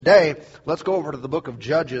Today, let's go over to the book of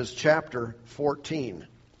Judges, chapter 14.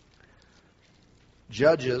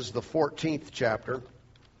 Judges, the 14th chapter.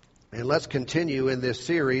 And let's continue in this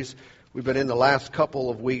series we've been in the last couple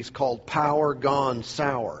of weeks called Power Gone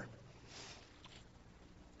Sour.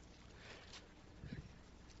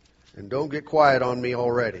 And don't get quiet on me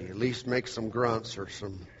already. At least make some grunts or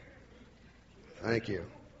some... Thank you.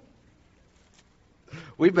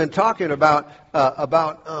 We've been talking about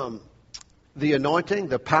the anointing,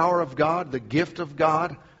 the power of God, the gift of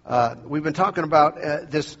God. We've been talking about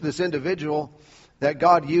this individual that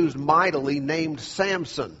God used mightily named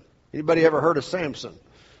Samson. Anybody ever heard of Samson?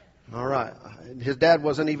 All right. His dad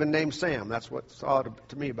wasn't even named Sam. That's what's odd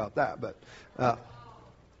to me about that. But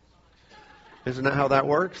isn't that how that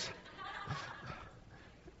works?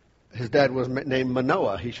 His dad was named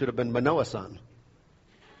Manoah. He should have been Manoah's son.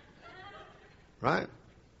 Right?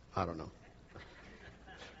 I don't know.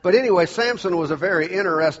 But anyway, Samson was a very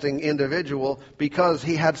interesting individual because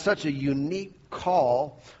he had such a unique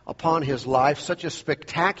call upon his life, such a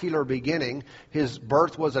spectacular beginning. His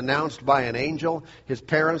birth was announced by an angel. His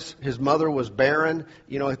mother was barren.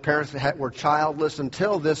 His parents were childless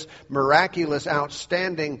until this miraculous,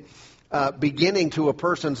 outstanding beginning to a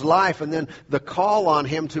person's life. And then the call on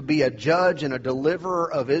him to be a judge and a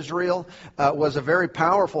deliverer of Israel was a very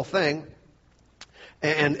powerful thing.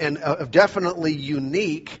 And definitely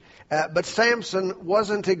unique. But Samson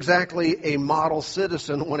wasn't exactly a model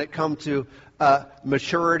citizen when it come to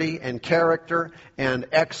maturity and character and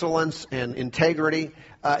excellence and integrity.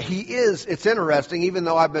 It's interesting, even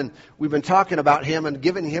though we've been talking about him and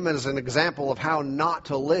giving him as an example of how not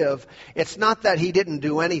to live, it's not that he didn't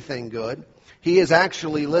do anything good. He is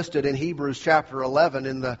actually listed in Hebrews chapter 11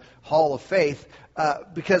 in the Hall of Faith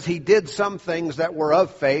because he did some things that were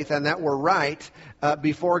of faith and that were right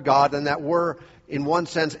before God and that were, in one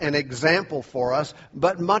sense, an example for us,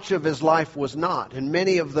 but much of his life was not. And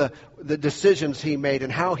many of the decisions he made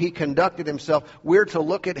and how he conducted himself, we're to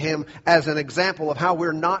look at him as an example of how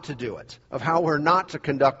we're not to do it, of how we're not to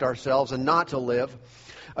conduct ourselves and not to live.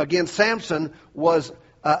 Again, Samson was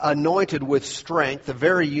anointed with strength, a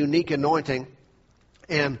very unique anointing,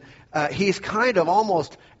 and he's kind of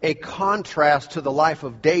almost a contrast to the life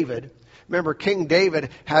of David. Remember, King David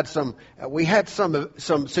had some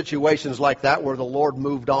situations like that where the Lord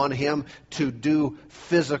moved on him to do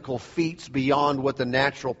physical feats beyond what the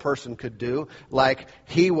natural person could do. Like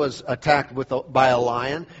he was attacked by a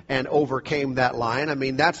lion and overcame that lion. I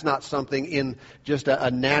mean, that's not something in just a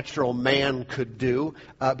natural man could do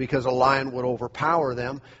because a lion would overpower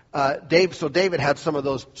them. So David had some of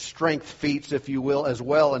those strength feats, if you will, as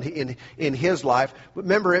well in his life. But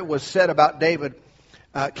remember, it was said about David,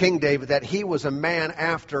 King David, that he was a man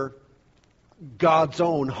after God's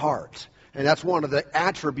own heart. And that's one of the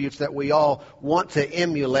attributes that we all want to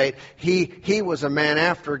emulate. He was a man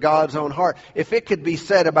after God's own heart. If it could be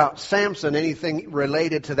said about Samson, anything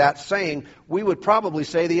related to that saying, we would probably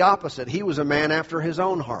say the opposite. He was a man after his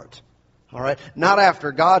own heart. All right, not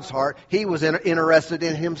after God's heart. He was interested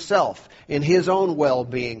in himself, in his own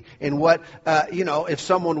well-being, in what, if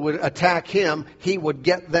someone would attack him, he would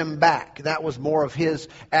get them back. That was more of his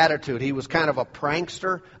attitude. He was kind of a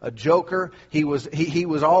prankster, a joker. He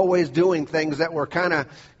was always doing things that were kind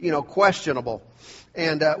of, questionable.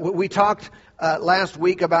 And we talked last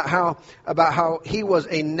week about how he was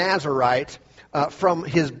a Nazirite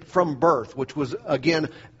from birth, which was again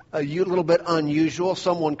a little bit unusual.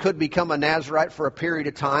 Someone could become a Nazirite for a period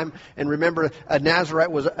of time. And remember, a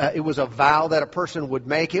Nazirite was a vow that a person would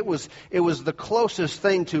make. It was the closest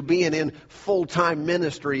thing to being in full-time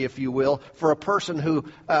ministry, if you will, for a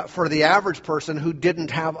person for the average person who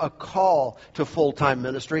didn't have a call to full-time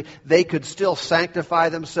ministry. They could still sanctify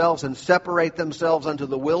themselves and separate themselves unto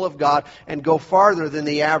the will of God and go farther than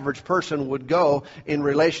the average person would go in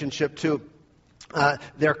relationship to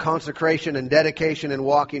their consecration and dedication and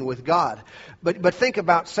walking with God. But think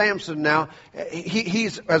about Samson now.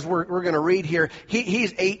 He's, as we're going to read here,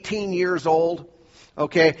 he's 18 years old.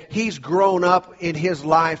 Okay, he's grown up in his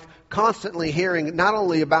life constantly hearing not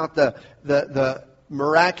only about the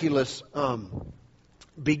miraculous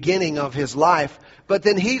beginning of his life, but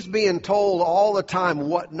then he's being told all the time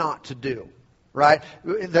what not to do. Right?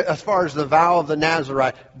 As far as the vow of the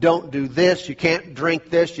Nazirite, don't do this, you can't drink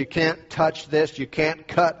this, you can't touch this, you can't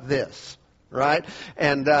cut this. Right?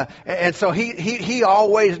 And so he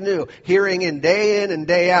always knew, hearing in and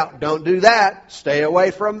day out, don't do that, stay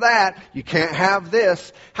away from that, you can't have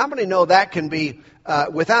this. How many know that can be,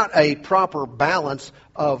 without a proper balance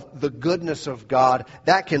of the goodness of God,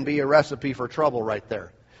 that can be a recipe for trouble right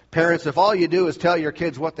there. Parents, if all you do is tell your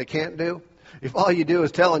kids what they can't do, If all you do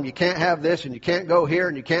is tell them you can't have this and you can't go here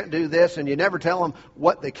and you can't do this, and you never tell them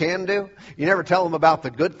what they can do, you never tell them about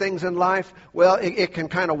the good things in life, well, it can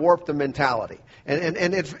kind of warp the mentality. And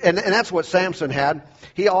that's what Samson had.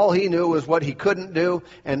 All he knew was what he couldn't do,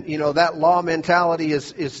 and that law mentality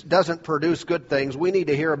doesn't produce good things. We need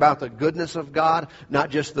to hear about the goodness of God,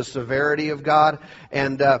 not just the severity of God.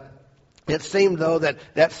 And it seemed, though,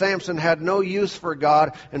 that Samson had no use for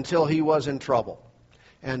God until he was in trouble.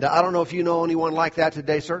 And I don't know if you know anyone like that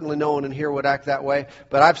today. Certainly no one in here would act that way.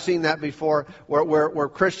 But I've seen that before, where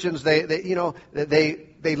Christians, they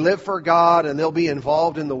live for God, and they'll be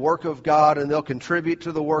involved in the work of God, and they'll contribute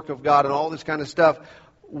to the work of God and all this kind of stuff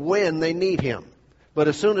when they need Him. But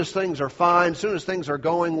as soon as things are fine, as soon as things are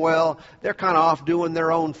going well, they're kind of off doing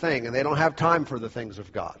their own thing, and they don't have time for the things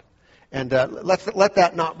of God. And let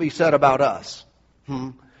that not be said about us.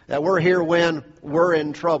 That we're here when we're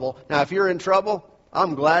in trouble. Now, if you're in trouble,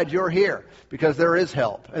 I'm glad you're here, because there is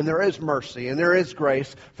help, and there is mercy, and there is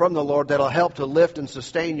grace from the Lord that'll help to lift and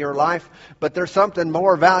sustain your life. But there's something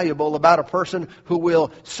more valuable about a person who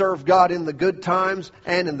will serve God in the good times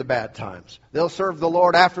and in the bad times. They'll serve the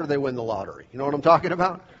Lord after they win the lottery. You know what I'm talking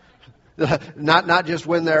about? Not just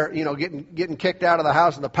when they're getting kicked out of the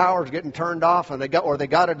house and the power's getting turned off, and they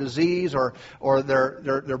got a disease, or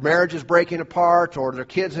their marriage is breaking apart, or their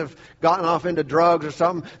kids have gotten off into drugs or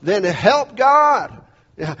something. Then help God.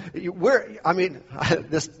 This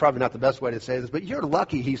is probably not the best way to say this, but you're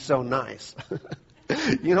lucky He's so nice.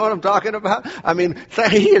 You know what I'm talking about? I mean,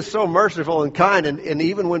 He is so merciful and kind, and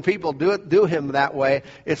even when people do Him that way,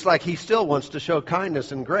 it's like He still wants to show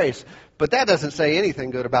kindness and grace. But that doesn't say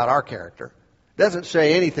anything good about our character. It doesn't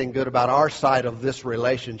say anything good about our side of this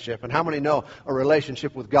relationship. And how many know a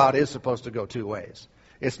relationship with God is supposed to go two ways?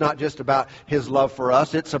 It's not just about His love for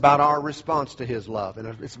us. It's about our response to His love.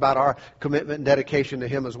 And it's about our commitment and dedication to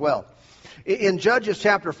Him as well. In Judges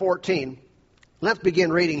chapter 14, let's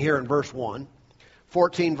begin reading here in verse 1.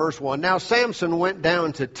 14 verse 1. Now Samson went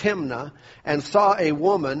down to Timnah and saw a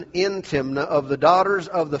woman in Timnah of the daughters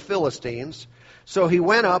of the Philistines. So he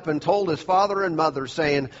went up and told his father and mother,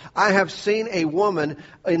 saying, I have seen a woman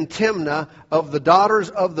in Timnah of the daughters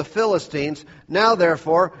of the Philistines. Now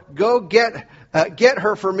therefore, go get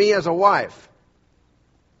her for me as a wife.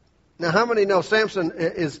 Now how many know Samson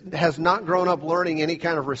has not grown up learning any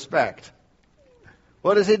kind of respect?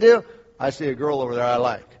 What does he do? I see a girl over there I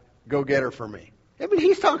like. Go get her for me. I mean,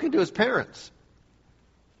 he's talking to his parents.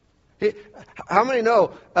 How many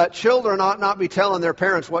know children ought not be telling their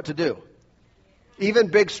parents what to do? Even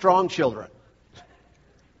big, strong children.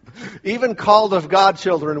 Even called of God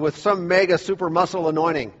children with some mega super muscle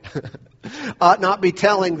anointing ought not be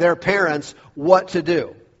telling their parents what to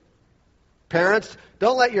do. Parents,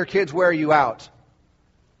 don't let your kids wear you out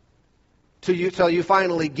till you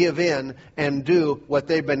finally give in and do what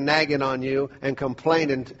they've been nagging on you and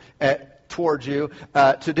complaining towards you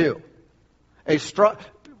to do.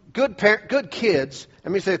 Good kids,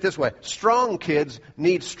 let me say it this way, strong kids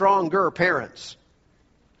need stronger parents.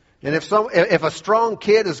 And if a strong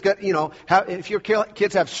kid is got, if your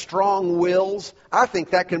kids have strong wills, I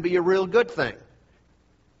think that can be a real good thing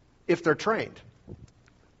if they're trained.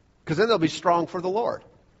 Because then they'll be strong for the Lord.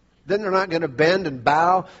 Then they're not going to bend and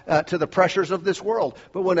bow to the pressures of this world.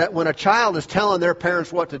 But when a child is telling their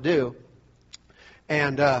parents what to do,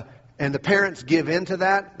 and the parents give in to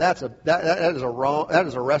that, that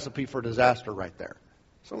is a recipe for disaster right there.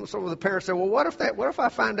 Some of the parents say, well, what if I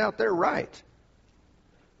find out they're right?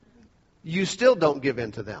 You still don't give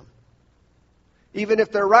in to them. Even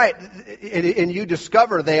if they're right, and you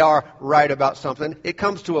discover they are right about something, it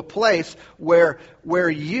comes to a place where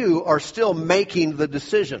you are still making the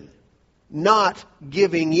decision, not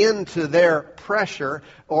giving in to their pressure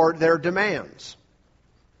or their demands.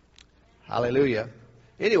 Hallelujah.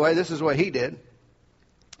 Anyway, this is what he did.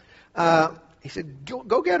 He said,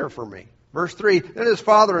 go get her for me. Verse 3, then his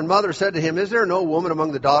father and mother said to him, is there no woman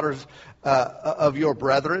among the daughters of your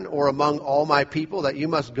brethren or among all my people that you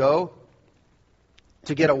must go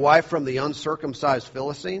to get a wife from the uncircumcised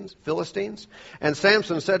Philistines? And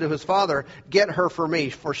Samson said to his father, get her for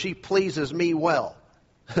me, for she pleases me well.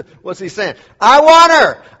 What's he saying? I want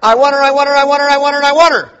her! I want her, I want her, I want her, I want her, I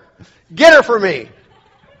want her! Get her for me!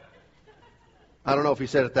 I don't know if he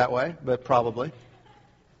said it that way, but probably.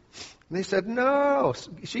 And they said, no,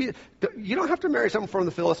 you don't have to marry someone from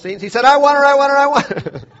the Philistines. He said, I want her, I want her, I want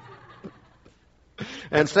her.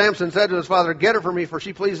 And Samson said to his father, get her for me, for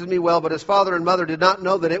she pleases me well. But his father and mother did not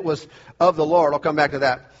know that it was of the Lord. I'll come back to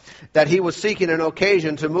that he was seeking an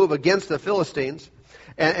occasion to move against the Philistines.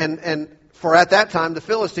 And For at that time the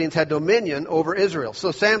Philistines had dominion over Israel. So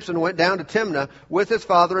Samson went down to Timnah with his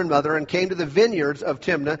father and mother and came to the vineyards of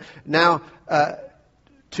Timnah. Now,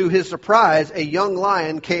 to his surprise, a young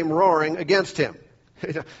lion came roaring against him.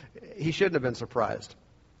 He shouldn't have been surprised.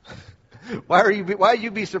 Why you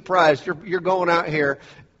be surprised? You're going out here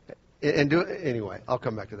and do anyway. I'll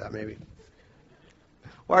come back to that maybe.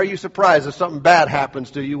 Why are you surprised if something bad happens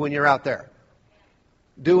to you when you're out there,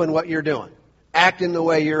 doing what you're doing, acting the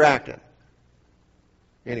way you're acting?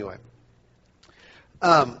 Anyway,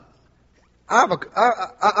 I'm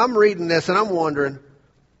reading this and I'm wondering,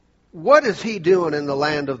 what is he doing in the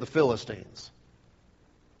land of the Philistines?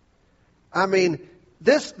 I mean,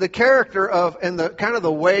 the character of, and the kind of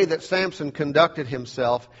the way that Samson conducted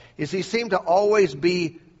himself is he seemed to always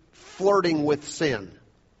be flirting with sin.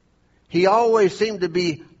 He always seemed to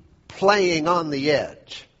be playing on the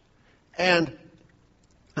edge. And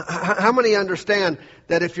how many understand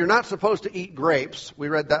that if you're not supposed to eat grapes, we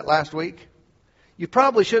read that last week, you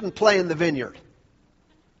probably shouldn't play in the vineyard.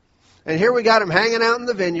 And here we got him hanging out in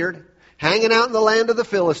the vineyard, hanging out in the land of the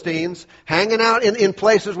Philistines, hanging out in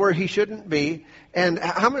places where he shouldn't be. And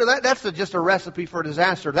how many that's just a recipe for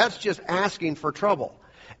disaster. That's just asking for trouble.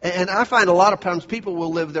 And I find a lot of times people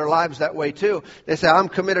will live their lives that way too. They say, I'm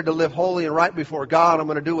committed to live holy and right before God. I'm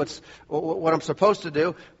going to do what I'm supposed to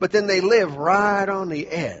do. But then they live right on the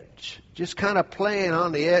edge, just kind of playing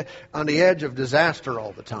on the edge of disaster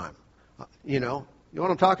all the time. You know what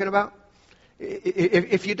I'm talking about?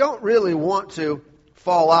 If you don't really want to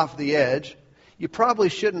fall off the edge, you probably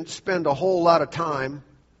shouldn't spend a whole lot of time,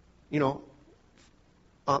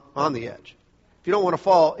 on the edge. If you don't want to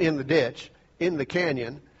fall in the ditch, in the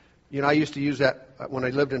canyon. I used to use that when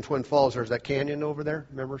I lived in Twin Falls. There's that canyon over there.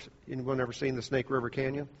 Remember, anyone ever seen the Snake River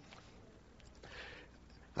Canyon?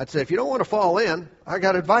 I'd say, if you don't want to fall in, I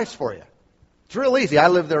got advice for you. It's real easy. I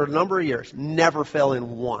lived there a number of years. Never fell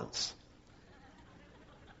in once.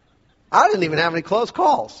 I didn't even have any close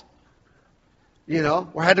calls. Where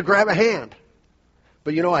I had to grab a hand.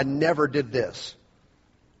 But I never did this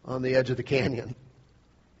on the edge of the canyon.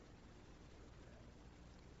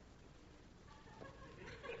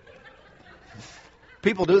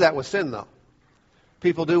 People do that with sin, though.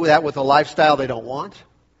 People do that with a lifestyle they don't want.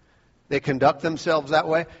 They conduct themselves that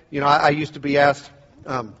way. I used to be asked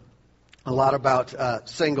a lot about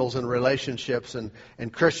singles and relationships and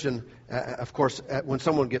Christian. Of course, when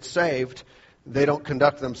someone gets saved, they don't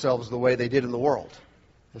conduct themselves the way they did in the world,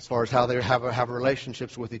 as far as how they have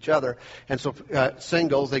relationships with each other. And so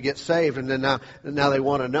singles, they get saved, and then now they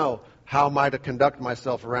want to know, how am I to conduct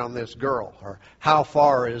myself around this girl? Or how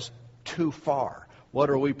far is too far? What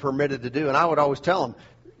are we permitted to do? And I would always tell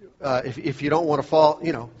them, if you don't want to fall,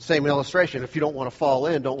 same illustration, if you don't want to fall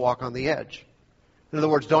in, don't walk on the edge. In other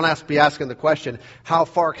words, don't be asking the question, how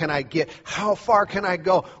far can I get? How far can I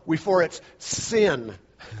go before it's sin,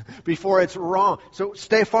 before it's wrong? So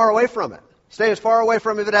stay far away from it. Stay as far away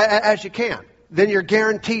from it as you can. Then you're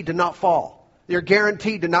guaranteed to not fall. You're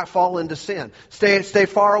guaranteed to not fall into sin. Stay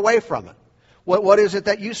far away from it. What is it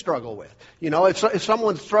that you struggle with? If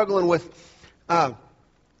someone's struggling with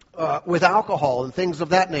alcohol and things of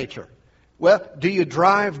that nature, well, do you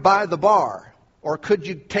drive by the bar, or could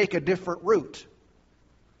you take a different route?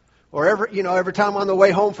 Or every time on the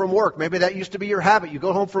way home from work, maybe that used to be your habit. You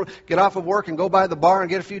go home get off of work and go by the bar and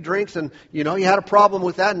get a few drinks, and you had a problem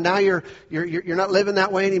with that, and now you're not living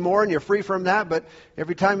that way anymore, and you're free from that. But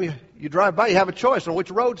every time you drive by, you have a choice on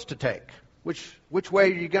which roads to take, which way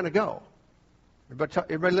are you going to go?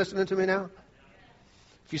 Everybody listening to me now?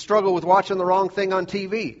 If you struggle with watching the wrong thing on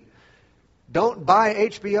TV, don't buy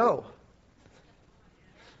HBO.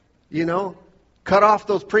 Cut off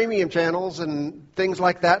those premium channels and things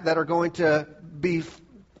like that are going to be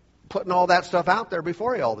putting all that stuff out there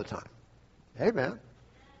before you all the time. Hey, man,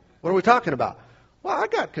 what are we talking about? Well, I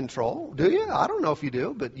got control. Do you? I don't know if you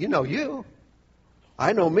do, but you know you.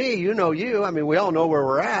 I know me, you know you. I mean, we all know where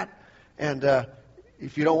we're at. And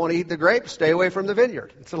if you don't want to eat the grapes, stay away from the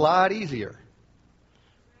vineyard. It's a lot easier.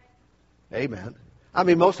 Amen. I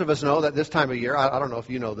mean, most of us know that this time of year, I don't know if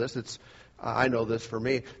you know this, I know this for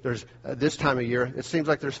me, there's this time of year, it seems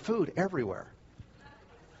like there's food everywhere.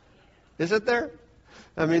 Isn't there?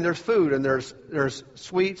 I mean, there's food, and there's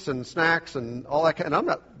sweets and snacks and all that kind, and I'm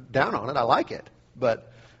not down on it, I like it. But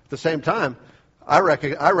at the same time, I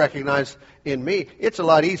recognize in me, it's a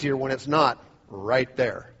lot easier when it's not right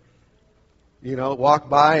there. Walk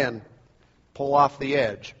by and pull off the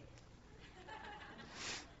edge.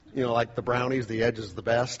 Like the brownies, the edge is the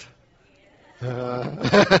best.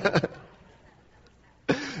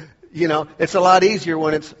 It's a lot easier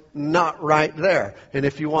when it's not right there. And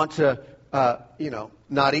if you want to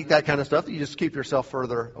not eat that kind of stuff. You just keep yourself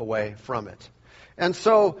further away from it. And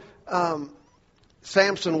so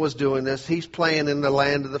Samson was doing this. He's playing in the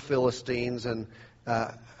land of the Philistines. And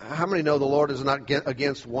how many know the Lord is not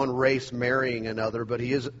against one race marrying another, but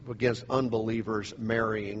He is against unbelievers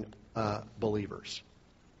marrying believers.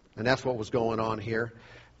 And that's what was going on here.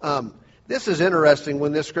 This is interesting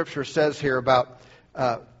when this scripture says here about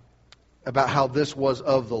how this was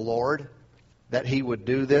of the Lord, that He would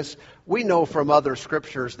do this. We know from other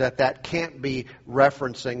scriptures that can't be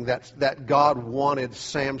referencing that God wanted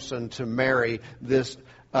Samson to marry this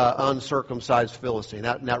uncircumcised Philistine.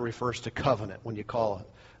 That refers to covenant when you call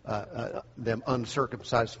them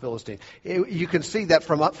uncircumcised Philistine. You can see that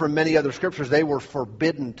from many other scriptures. They were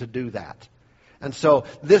forbidden to do that. And so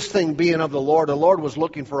this thing being of the Lord was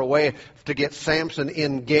looking for a way to get Samson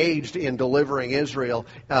engaged in delivering Israel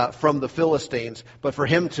from the Philistines. But for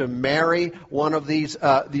him to marry one of these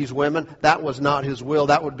women, that was not his will.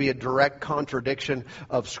 That would be a direct contradiction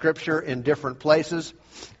of Scripture in different places.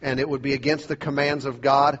 And it would be against the commands of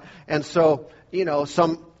God. And so,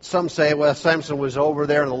 some say, well, Samson was over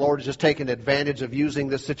there and the Lord is just taking advantage of using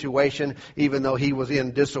this situation, even though he was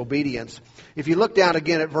in disobedience. If you look down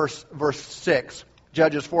again at verse 6,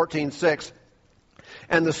 Judges 14:6,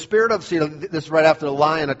 and the Spirit of, this is right after the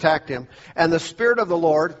lion attacked him, and the Spirit of the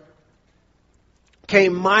Lord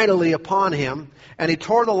came mightily upon him, and he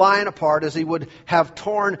tore the lion apart as he would have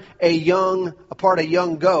torn apart a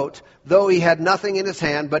young goat, though he had nothing in his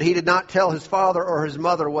hand, but he did not tell his father or his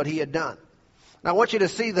mother what he had done. Now I want you to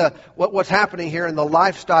see what's happening here in the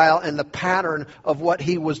lifestyle and the pattern of what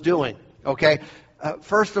he was doing. Okay,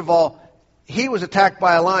 first of all, he was attacked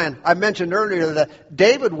by a lion. I mentioned earlier that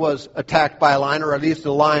David was attacked by a lion, or at least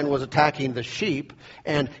the lion was attacking the sheep,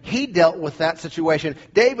 and he dealt with that situation.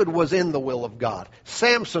 David was in the will of God.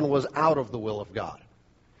 Samson was out of the will of God.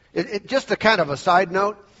 Just a kind of a side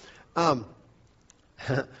note.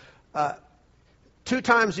 2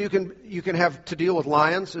 times you can have to deal with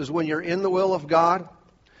lions is when you're in the will of God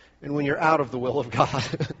and when you're out of the will of God.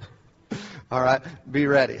 All right, be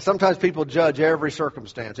ready. Sometimes people judge every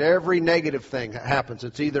circumstance, every negative thing that happens.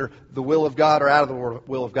 It's either the will of God or out of the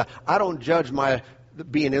will of God. I don't judge my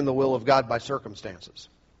being in the will of God by circumstances.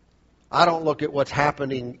 I don't look at what's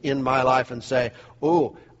happening in my life and say,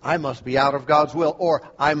 oh, I must be out of God's will, or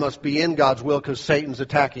I must be in God's will because Satan's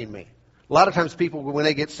attacking me. A lot of times people, when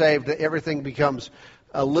they get saved, everything becomes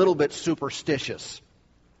a little bit superstitious.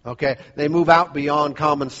 Okay? They move out beyond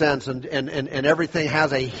common sense and everything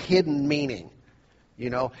has a hidden meaning.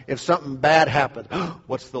 If something bad happens,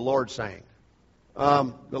 what's the Lord saying?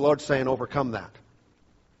 The Lord's saying, overcome that.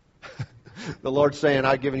 The Lord's saying,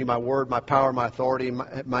 I've given you my word, my power, my authority,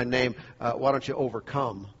 my name. Why don't you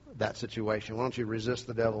overcome that situation? Why don't you resist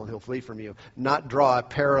the devil and he'll flee from you? Not draw a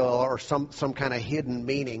parallel or some kind of hidden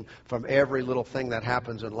meaning from every little thing that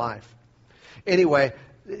happens in life. Anyway,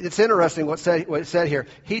 it's interesting what it said here.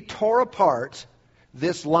 He tore apart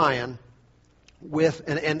this lion with,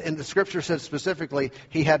 and the scripture says specifically,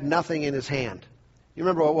 he had nothing in his hand. You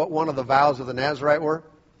remember what one of the vows of the Nazarite were?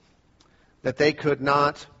 That they couldn't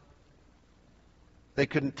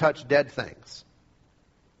touch dead things.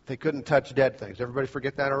 They couldn't touch dead things. Everybody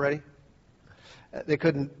forget that already? They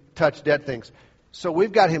couldn't touch dead things. So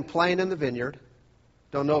we've got him playing in the vineyard.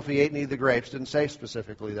 Don't know if he ate any of the grapes. Didn't say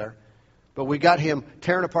specifically there. But we got him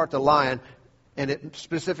tearing apart the lion, and it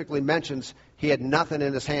specifically mentions he had nothing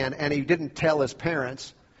in his hand, and he didn't tell his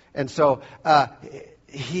parents. And so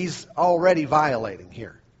he's already violating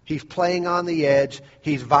here. He's playing on the edge.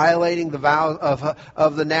 He's violating the vow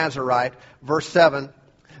of the Nazarite. Verse 7.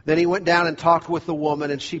 Then he went down and talked with the woman,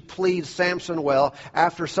 and she pleased Samson well.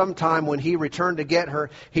 After some time, when he returned to get her,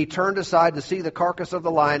 he turned aside to see the carcass of the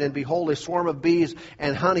lion, and behold, a swarm of bees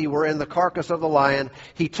and honey were in the carcass of the lion.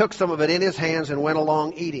 He took some of it in his hands and went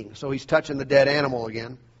along eating. So he's touching the dead animal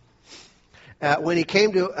again. When he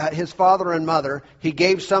came to his father and mother, he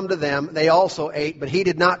gave some to them. They also ate, but he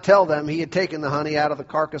did not tell them he had taken the honey out of the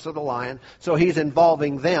carcass of the lion. So he's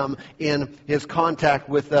involving them in his contact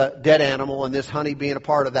with the dead animal and this honey being a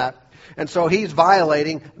part of that. And so he's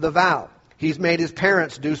violating the vow. He's made his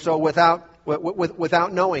parents do so without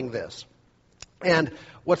knowing this. And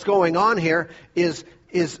what's going on here is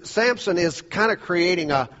Samson is kind of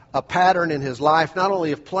creating a pattern in his life, not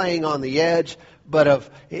only of playing on the edge,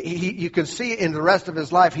 but you can see in the rest of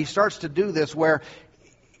his life, he starts to do this where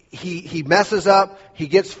he messes up, he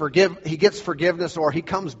gets forgiveness, or he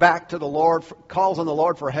comes back to the Lord, calls on the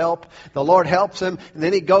Lord for help. The Lord helps him, and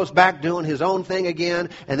then he goes back doing his own thing again,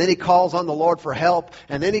 and then he calls on the Lord for help,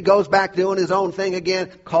 and then he goes back doing his own thing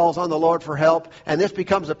again, calls on the Lord for help, and this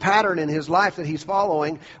becomes a pattern in his life that he's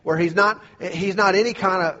following, where he's not any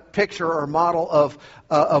kind of picture or model of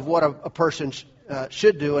what a person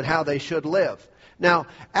should do and how they should live. Now,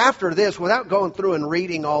 after this, without going through and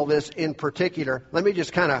reading all this in particular, let me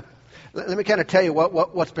kind of tell you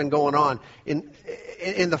what's been going on.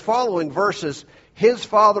 In the following verses, his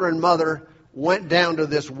father and mother went down to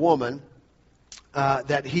this woman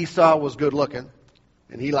that he saw was good looking,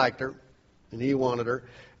 and he liked her, and he wanted her,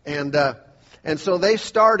 and so they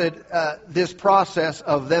started this process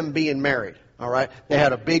of them being married. All right, they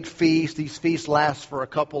had a big feast. These feasts last for a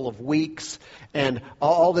couple of weeks, and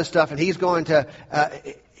all this stuff. And he's going to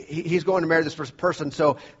marry this person.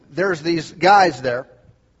 So there's these guys there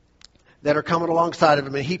that are coming alongside of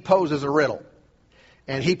him, and he poses a riddle.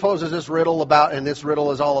 And he poses this riddle and this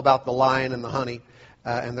riddle is all about the lion and the honey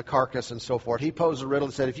and the carcass and so forth. He posed a riddle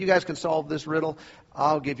and said, if you guys can solve this riddle,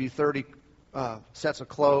 I'll give you 30 sets of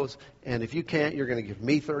clothes, and if you can't, you're going to give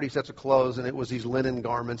me 30 sets of clothes. And it was these linen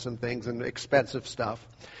garments and things and expensive stuff,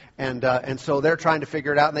 and so they're trying to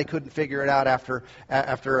figure it out, and they couldn't figure it out after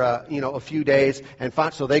a few days, and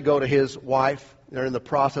so they go to his wife. They're in the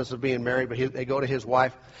process of being married, but they go to his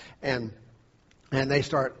wife, and they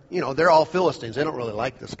start, they're all Philistines. They don't really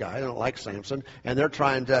like this guy. They don't like Samson, and they're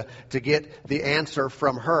trying to get the answer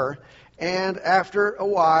from her. And after a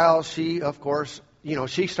while, she, of course,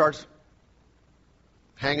 she starts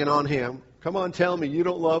hanging on him. Come on, tell me you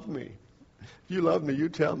don't love me. If you love me, you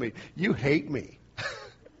tell me. You hate me.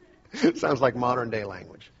 Sounds like modern day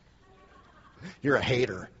language. You're a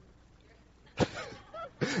hater.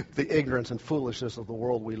 The ignorance and foolishness of the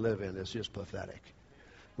world we live in is just pathetic.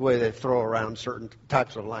 The way they throw around certain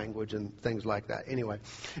types of language and things like that. Anyway,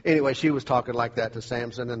 she was talking like that to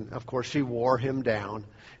Samson, and of course she wore him down.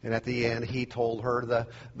 And at the end, he told her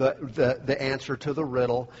the answer to the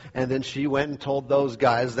riddle, and then she went and told those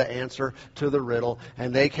guys the answer to the riddle,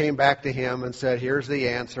 and they came back to him and said, "Here's the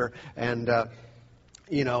answer." And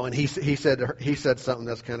and he said something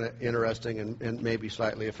that's kind of interesting and maybe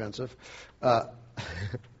slightly offensive.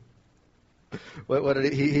 What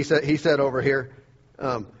did he said? He said over here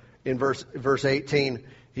in verse 18,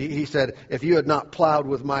 he said, "If you had not plowed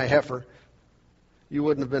with my heifer, you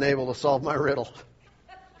wouldn't have been able to solve my riddle."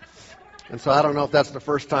 And so I don't know if that's the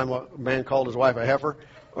first time a man called his wife a heifer,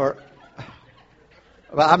 or.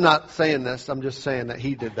 But I'm not saying this. I'm just saying that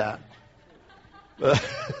he did that.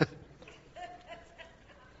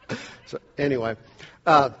 So anyway,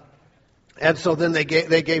 and so then they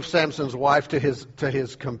gave Samson's wife to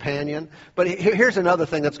his companion. But here's another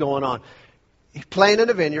thing that's going on. He's playing in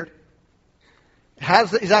a vineyard.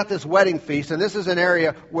 He's at this wedding feast, and this is an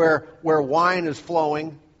area where wine is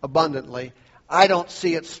flowing abundantly. I don't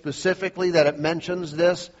see it specifically that it mentions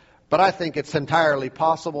this, but I think it's entirely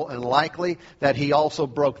possible and likely that he also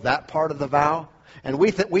broke that part of the vow. And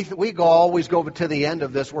we always go to the end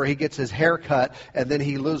of this where he gets his hair cut and then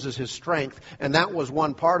he loses his strength, and that was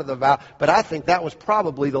one part of the vow. But I think that was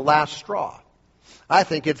probably the last straw. I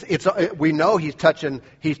think we know he's touching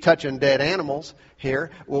dead animals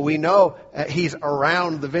here. Well, we know he's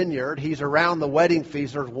around the vineyard. He's around the wedding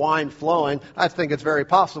feast. There's wine flowing. I think it's very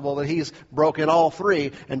possible that he's broken all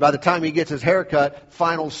three. And by the time he gets his hair cut,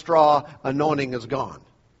 final straw, anointing is gone.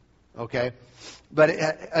 Okay? But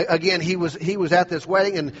again, he was at this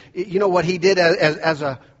wedding, and you know what he did as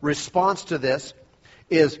a response to this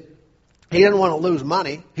is he didn't want to lose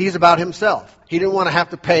money. He's about himself. He didn't want to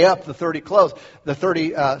have to pay up the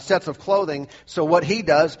 30 sets of clothing. So what he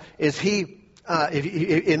does is in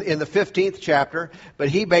the 15th chapter, but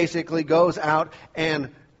he basically goes out and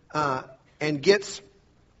gets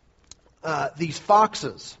these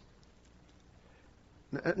foxes.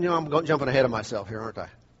 I'm jumping ahead of myself here, aren't I?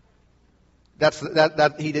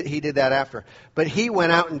 He did that after. But he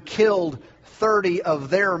went out and killed 30 of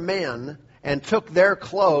their men and took their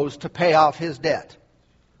clothes to pay off his debt.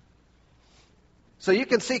 So you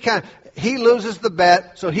can see he loses the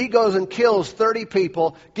bet, so he goes and kills 30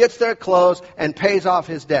 people, gets their clothes, and pays off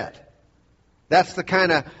his debt. That's the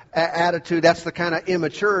kind of attitude, that's the kind of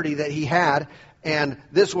immaturity that he had, and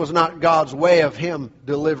this was not God's way of him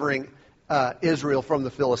delivering Israel from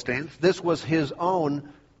the Philistines. This was his own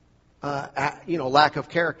lack of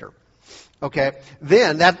character. Okay,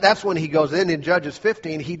 then that's when he goes in Judges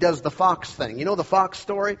 15, he does the fox thing. You know the fox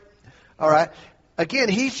story? All right. Again,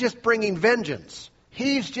 he's just bringing vengeance.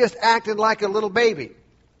 He's just acting like a little baby.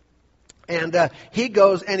 And he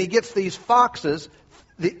goes and he gets these foxes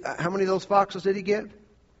How many of those foxes did he get?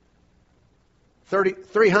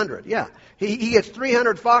 300, yeah. He gets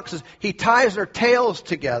 300 foxes. He ties their tails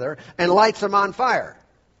together and lights them on fire.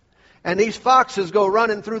 And these foxes go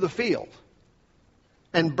running through the field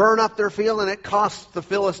and burn up their field, and it costs the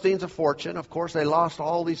Philistines a fortune. Of course, they lost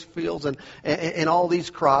all these fields and all these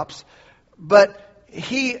crops. But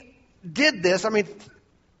he did this. I mean,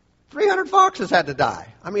 300 foxes had to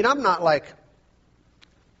die. I mean, I'm not like,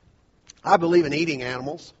 I believe in eating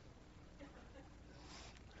animals.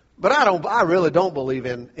 But I really don't believe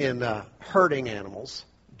in hurting animals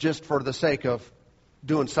just for the sake of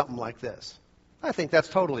doing something like this. I think that's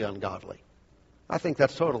totally ungodly. I think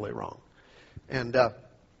that's totally wrong. And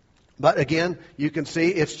but again, you can see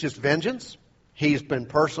it's just vengeance. He's been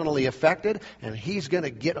personally affected, and he's going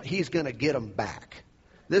to get them back.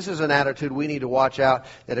 This is an attitude we need to watch out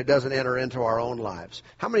that it doesn't enter into our own lives.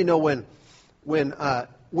 How many know when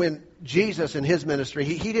Jesus in his ministry,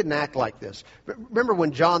 he didn't act like this? Remember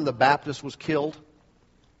when John the Baptist was killed?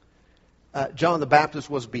 John the Baptist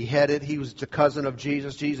was beheaded. He was the cousin of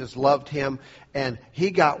Jesus. Jesus loved him, and he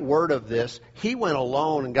got word of this. He went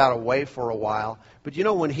alone and got away for a while. But you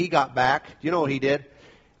know when he got back, do you know what he did?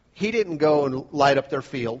 He didn't go and light up their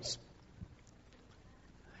fields.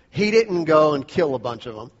 He didn't go and kill a bunch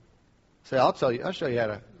of them. Say, I'll show you how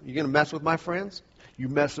to. You going to mess with my friends? You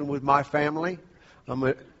messing with my family?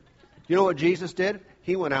 You know what Jesus did?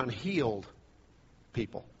 He went out and healed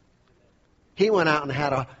people. He went out and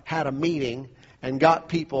had a meeting and got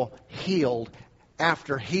people healed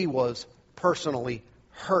after he was personally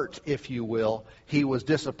hurt, if you will. He was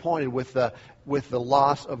disappointed with the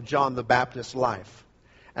loss of John the Baptist's life.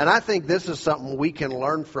 And I think this is something we can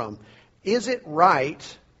learn from. Is it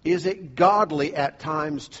right, is it godly at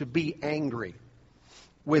times to be angry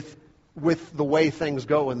with the way things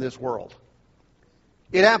go in this world?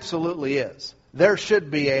 It absolutely is. There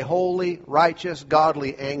should be a holy, righteous,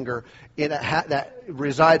 godly anger that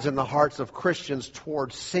resides in the hearts of Christians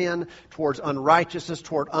towards sin, towards unrighteousness,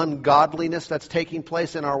 toward ungodliness that's taking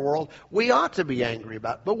place in our world. We ought to be angry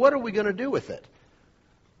about it. But what are we going to do with it?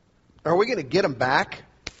 Are we going to get them back?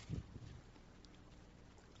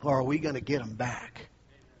 Or are we going to get them back?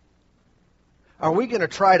 Are we going to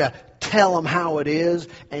try to tell them how it is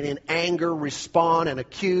and in anger respond and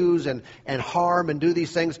accuse and harm and do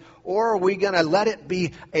these things? Or are we going to let it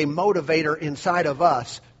be a motivator inside of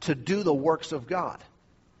us to do the works of God?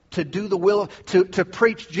 To do the will, to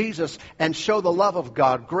preach Jesus and show the love of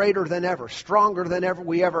God greater than ever, stronger than ever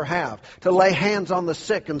we ever have. To lay hands on the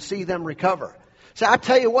sick and see them recover. See, I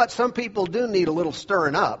tell you what, some people do need a little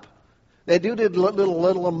stirring up. They do need a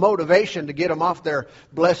little motivation to get them off their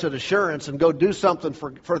blessed assurance and go do something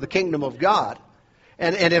for the kingdom of God.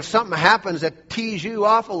 And if something happens that tees you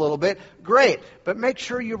off a little bit, great. But make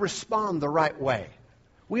sure you respond the right way.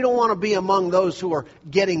 We don't want to be among those who are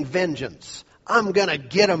getting vengeance. I'm going to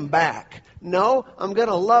get them back. No, I'm going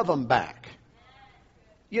to love them back.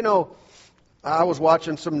 You know, I was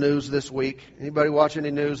watching some news this week. Anybody watch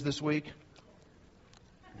any news this week?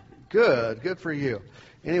 Good for you.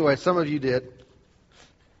 Anyway, some of you did.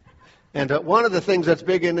 And one of the things that's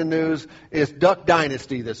big in the news is Duck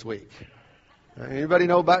Dynasty this week. Anybody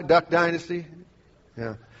know about Duck Dynasty?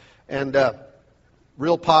 Yeah. And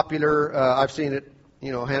real popular. I've seen it,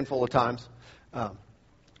 a handful of times.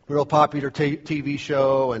 Real popular TV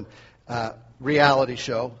show and reality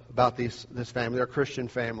show about this family. They're a Christian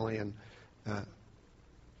family, and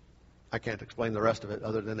I can't explain the rest of it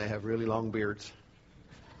other than they have really long beards.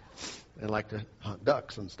 And like to hunt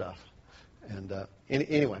ducks and stuff. And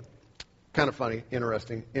anyway, kind of funny,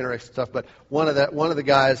 interesting stuff. But one of the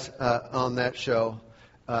guys on that show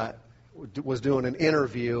was doing an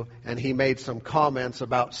interview, and he made some comments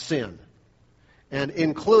about sin. And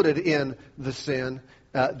included in the sin,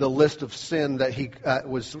 the list of sin that he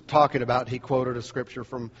was talking about, he quoted a scripture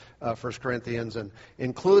from 1 Corinthians, and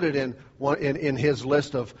included in his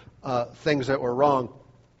list of things that were wrong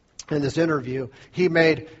in this interview, he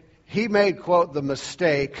made, quote, the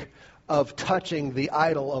mistake of touching the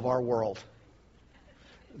idol of our world,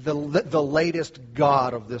 the latest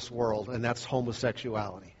god of this world, and that's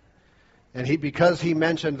homosexuality. And because he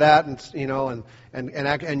mentioned that,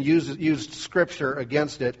 and used scripture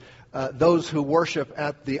against it, those who worship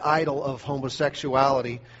at the idol of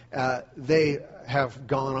homosexuality, they have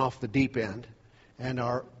gone off the deep end and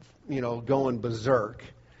are, going berserk.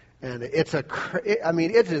 And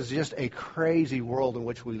it is just a crazy world in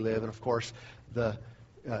which we live. And of course,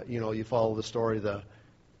 you follow the story. The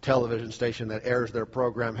television station that airs their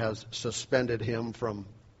program has suspended him from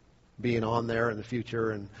being on there in the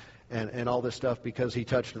future, and all this stuff because he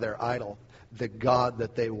touched their idol, the god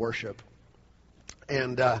that they worship.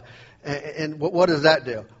 And what does that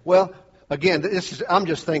do? Well, again, I'm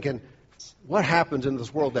just thinking, what happens in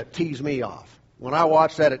this world that tees me off? When I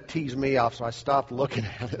watch that, it tees me off, so I stopped looking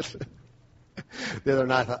at it. The other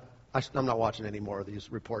night, I'm not watching any more of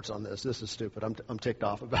these reports on this. This is stupid. I'm ticked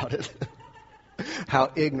off about it.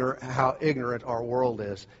 How ignorant our world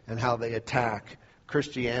is, and how they attack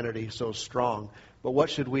Christianity so strong. But what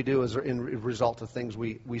should we do as in result of things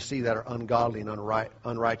we see that are ungodly and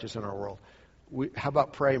unrighteous in our world? How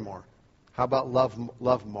about pray more? How about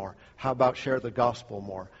love more? How about share the gospel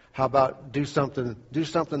more? How about do something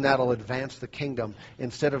that'll advance the kingdom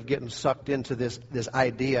instead of getting sucked into this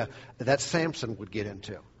idea that Samson would get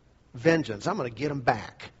into? Vengeance. I'm going to get them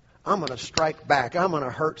back. I'm going to strike back. I'm going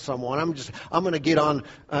to hurt someone. I'm going to get on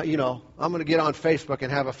I'm going to get on Facebook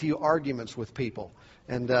and have a few arguments with people,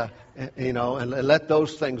 and let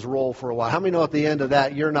those things roll for a while. How many know at the end of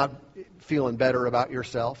that you're not feeling better about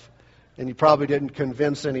yourself, and you probably didn't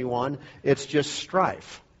convince anyone? It's just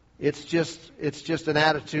strife. It's just an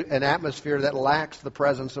attitude, an atmosphere that lacks the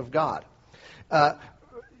presence of God.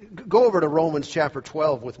 Go over to Romans chapter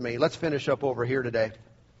 12 with me. Let's finish up over here today.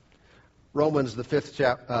 Romans, the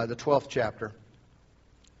 12th chapter.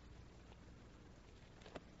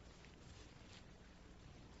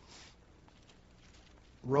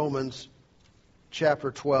 Romans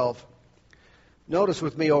chapter 12. Notice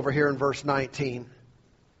with me over here in verse 19.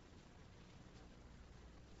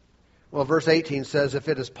 Well, verse 18 says, if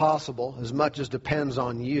it is possible, as much as depends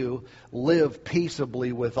on you, live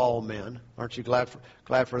peaceably with all men. Aren't you glad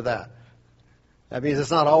for that? That means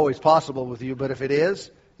it's not always possible with you, but if it is,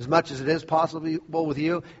 as much as it is possible with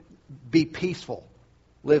you, be peaceful.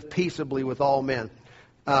 Live peaceably with all men.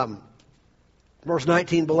 Verse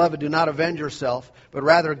 19, beloved, do not avenge yourself, but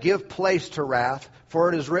rather give place to wrath,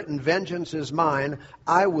 for it is written, vengeance is mine,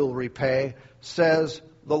 I will repay, says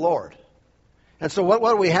the Lord. And so what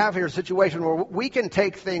do we have here? A situation where we can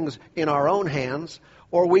take things in our own hands,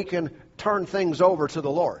 or we can turn things over to the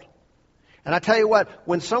Lord. And I tell you what,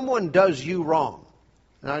 when someone does you wrong,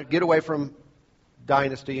 and I get away from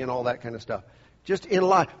dynasty and all that kind of stuff, just in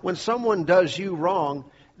life, when someone does you wrong,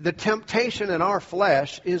 the temptation in our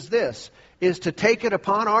flesh is to take it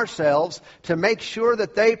upon ourselves to make sure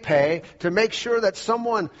that they pay, to make sure that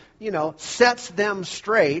someone, sets them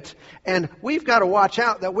straight. And we've got to watch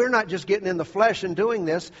out that we're not just getting in the flesh and doing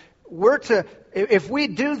this. If we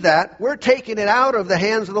do that, we're taking it out of the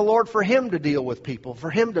hands of the Lord for Him to deal with people,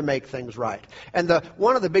 for Him to make things right. And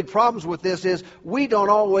one of the big problems with this is we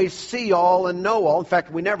don't always see all and know all. In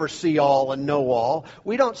fact, we never see all and know all.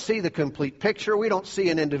 We don't see the complete picture. We don't see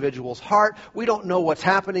an individual's heart. We don't know what's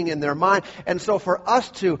happening in their mind. And so for us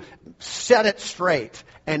to set it straight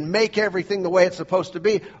and make everything the way it's supposed to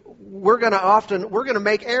be, we're going to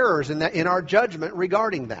make errors in our judgment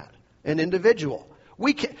regarding that, an individual.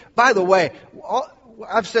 By the way,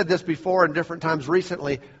 I've said this before in different times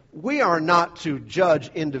recently, we are not to judge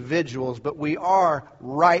individuals, but we are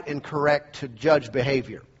right and correct to judge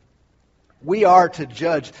behavior. We are to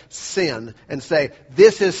judge sin and say,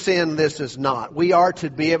 this is sin, this is not. We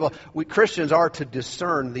Christians are to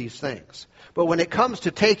discern these things. But when it comes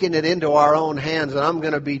to taking it into our own hands, and I'm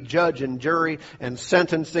going to be judge and jury and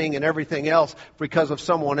sentencing and everything else because of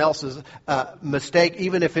someone else's mistake,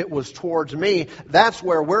 even if it was towards me, that's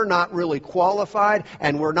where we're not really qualified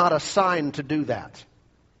and we're not assigned to do that.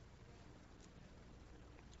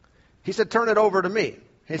 He said, turn it over to me.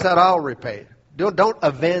 He said, I'll repay. Don't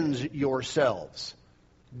avenge yourselves.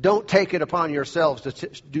 Don't take it upon yourselves to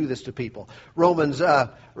do this to people. Romans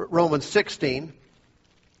 16.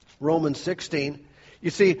 Romans 16.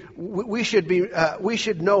 You see, we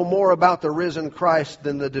should know more about the risen Christ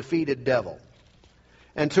than the defeated devil.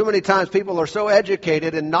 And too many times people are so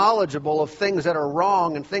educated and knowledgeable of things that are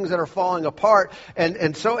wrong and things that are falling apart,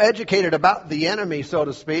 and so educated about the enemy, so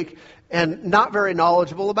to speak, and not very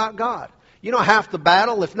knowledgeable about God. Half the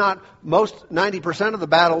battle, if not most, 90% of the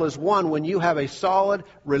battle is won when you have a solid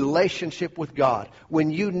relationship with God. When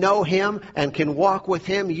you know Him and can walk with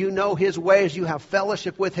Him, you know His ways, you have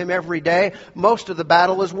fellowship with Him every day, most of the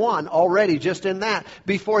battle is won already just in that,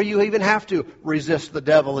 before you even have to resist the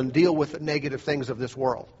devil and deal with the negative things of this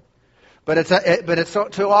world. But it's so,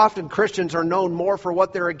 too often Christians are known more for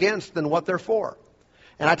what they're against than what they're for.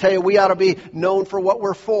 And I tell you, we ought to be known for what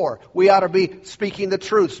we're for. We ought to be speaking the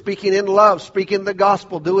truth, speaking in love, speaking the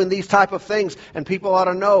gospel, doing these type of things. And people ought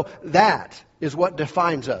to know that is what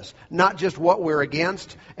defines us. Not just what we're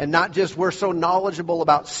against, and not just we're so knowledgeable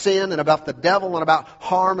about sin and about the devil and about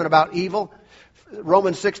harm and about evil.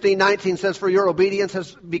 Romans 16:19 says, for your obedience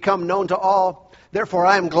has become known to all. Therefore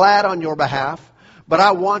I am glad on your behalf. But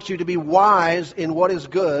I want you to be wise in what is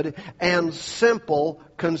good and simple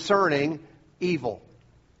concerning evil.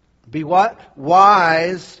 Be what?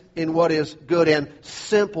 Wise in what is good and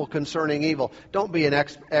simple concerning evil. Don't be an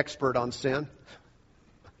expert on sin.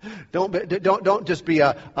 Don't just be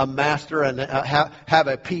a master and have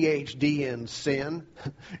a PhD in sin,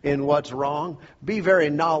 in what's wrong. Be very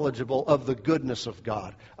knowledgeable of the goodness of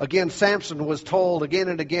God. Again, Samson was told again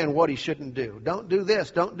and again what he shouldn't do. Don't do this,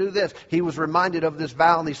 don't do this. He was reminded of this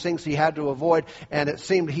vow and these things he had to avoid, and it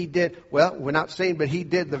seemed he did, well, we're not saying, but he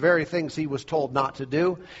did the very things he was told not to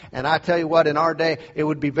do. And I tell you what, in our day, it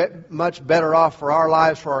would be much better off for our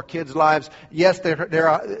lives, for our kids' lives. Yes,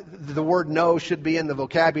 the word no should be in the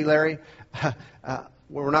vocabulary.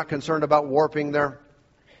 We're not concerned about warping their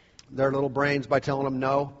little brains by telling them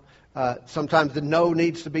no. Sometimes the no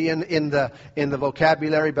needs to be in the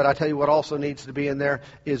vocabulary, but I tell you what also needs to be in there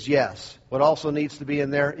is yes. What also needs to be in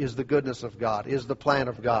there is the goodness of God, is the plan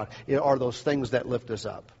of God, are those things that lift us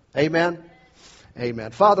up. Amen?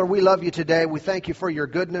 Amen. Father, we love you today. We thank you for your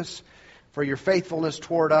goodness, for your faithfulness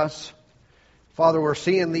toward us. Father, we're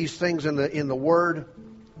seeing these things in the Word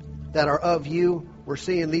that are of you. We're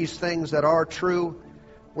seeing these things that are true.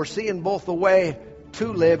 We're seeing both the way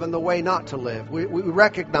to live and the way not to live. We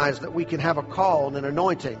recognize that we can have a call and an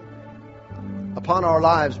anointing upon our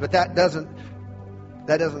lives, but that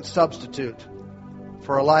doesn't substitute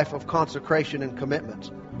for a life of consecration and commitment.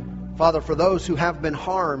 Father, for those who have been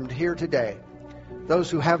harmed here today, those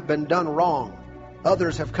who have been done wrong,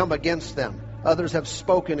 others have come against them, others have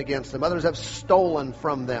spoken against them, others have stolen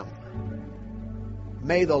from them.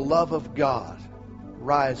 May the love of God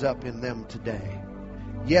rise up in them today.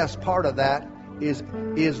 Yes, part of that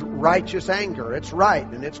is righteous anger. It's right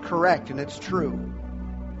and it's correct and it's true.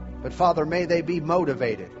 But Father, may they be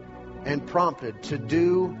motivated and prompted to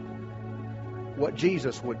do what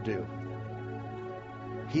Jesus would do.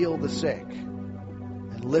 Heal the sick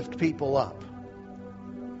and lift people up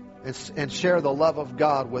and share the love of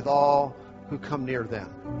God with all who come near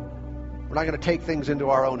them. We're not going to take things into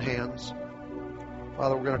our own hands.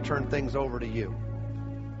 Father, we're going to turn things over to you.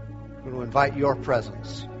 We're going to invite your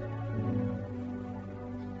presence.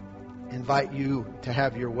 Invite you to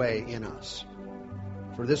have your way in us.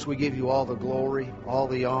 For this we give you all the glory, all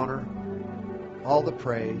the honor, all the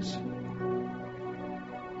praise.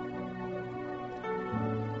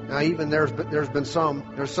 Now, even there's some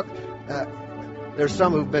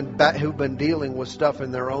who've been dealing with stuff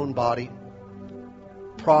in their own body,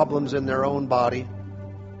 problems in their own body,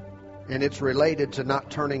 and it's related to not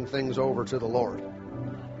turning things over to the Lord.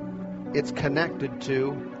 It's connected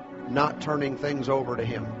to not turning things over to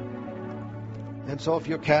Him. And so if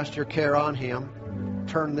you'll cast your care on Him,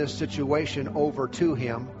 turn this situation over to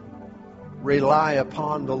Him, rely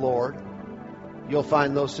upon the Lord, you'll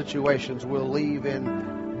find those situations will leave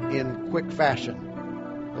in quick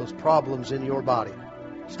fashion, those problems in your body.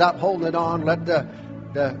 Stop holding it on. Let the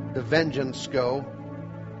vengeance go.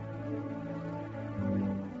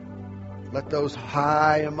 Let those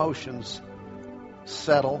high emotions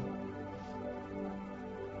settle.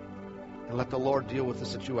 And let the Lord deal with the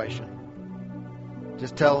situation.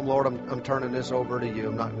 Just tell them, Lord, I'm turning this over to you.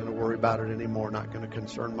 I'm not going to worry about it anymore. I'm not going to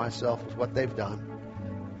concern myself with what they've done.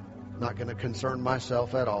 I'm not going to concern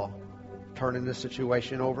myself at all. Turning this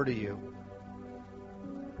situation over to you.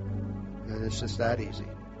 And it's just that easy.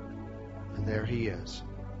 And there He is.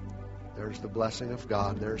 There's the blessing of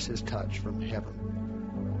God. There's His touch from heaven.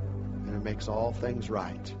 And it makes all things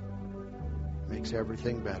right. Makes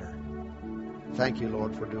everything better. Thank you,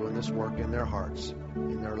 Lord, for doing this work in their hearts,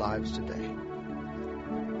 in their lives today.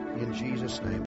 In Jesus' name.